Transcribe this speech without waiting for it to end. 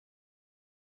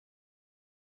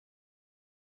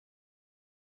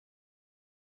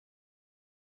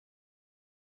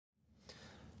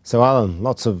So Alan,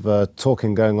 lots of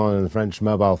talking going on in the French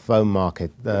mobile phone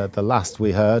market. The last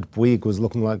we heard, Bouygues was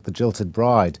looking like the jilted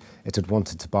bride. It had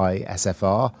wanted to buy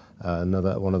SFR,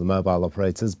 another one of the mobile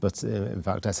operators, but in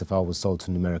fact SFR was sold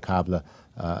to Numericable,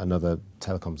 another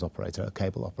telecoms operator, a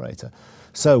cable operator.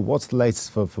 So what's the latest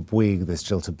for Bouygues, this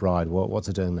jilted bride? What's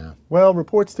it doing now? Well,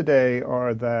 reports today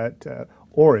are that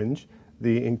Orange,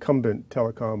 the incumbent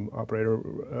telecom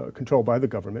operator controlled by the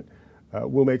government,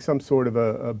 will make some sort of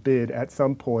a bid at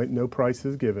some point, no price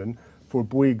is given, for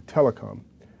Bouygues Telecom.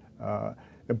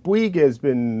 Bouygues has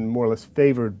been more or less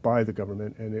favored by the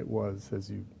government, and it was, as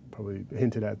you probably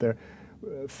hinted at there,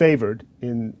 favored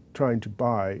in trying to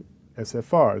buy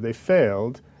SFR. They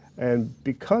failed, and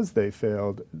because they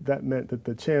failed, that meant that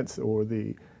the chance or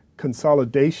the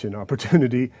consolidation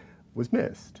opportunity was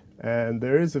missed. And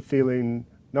there is a feeling,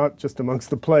 not just amongst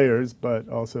the players, but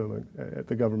also at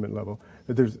the government level,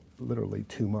 that there's literally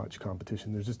too much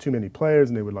competition. There's just too many players,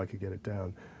 and they would like to get it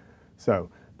down. So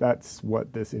that's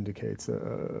what this indicates,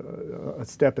 a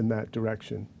step in that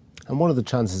direction. And what are the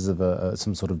chances of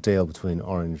some sort of deal between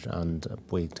Orange and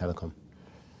Bouygues Telecom?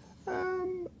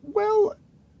 Well,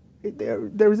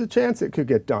 there is a chance it could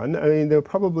get done. I mean, there'll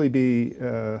probably be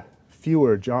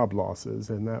fewer job losses,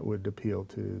 and that would appeal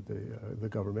to the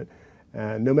government.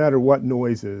 And no matter what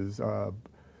noises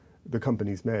the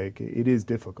companies make, it is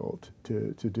difficult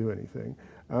to do anything.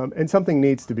 And something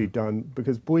needs to be done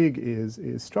because Bouygues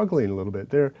is struggling a little bit.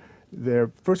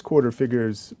 Their first quarter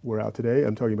figures were out today.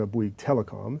 I'm talking about Bouygues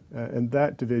Telecom. And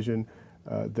that division,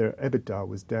 their EBITDA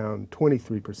was down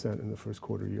 23% in the first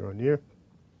quarter year on year.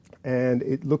 And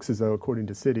it looks as though, according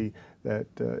to Citi,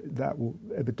 that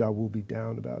EBITDA will be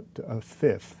down about a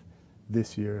fifth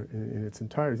this year in its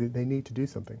entirety. They need to do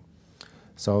something.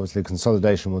 So obviously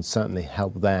consolidation would certainly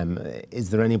help them. Is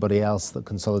there anybody else that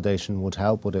consolidation would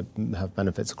help? Would it have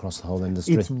benefits across the whole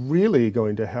industry? It's really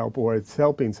going to help, or it's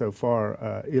helping so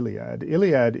far, Iliad.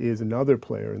 Iliad is another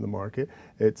player in the market.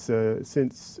 It's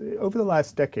since over the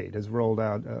last decade has rolled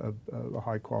out a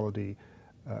high quality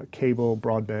cable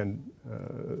broadband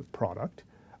product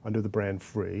under the brand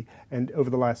Free, and over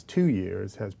the last 2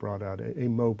 years has brought out a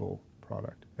mobile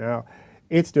product. Now,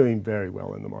 it's doing very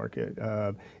well in the market.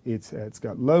 It's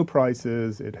got low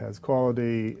prices, it has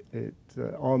quality, it's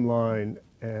online,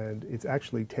 and it's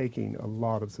actually taking a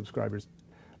lot of subscribers.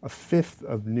 A fifth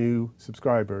of new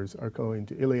subscribers are going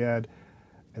to Iliad,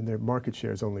 and their market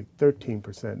share is only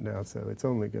 13% now, so it's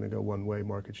only going to go one way,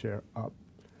 market share up.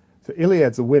 So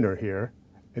Iliad's a winner here,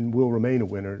 and will remain a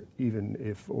winner even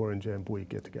if Orange and Bouygues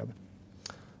get together.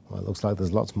 Well, it looks like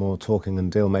there's lots more talking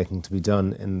and deal making to be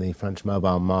done in the French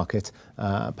mobile market,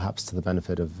 perhaps to the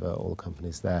benefit of all the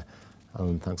companies there.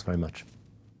 Alan, thanks very much.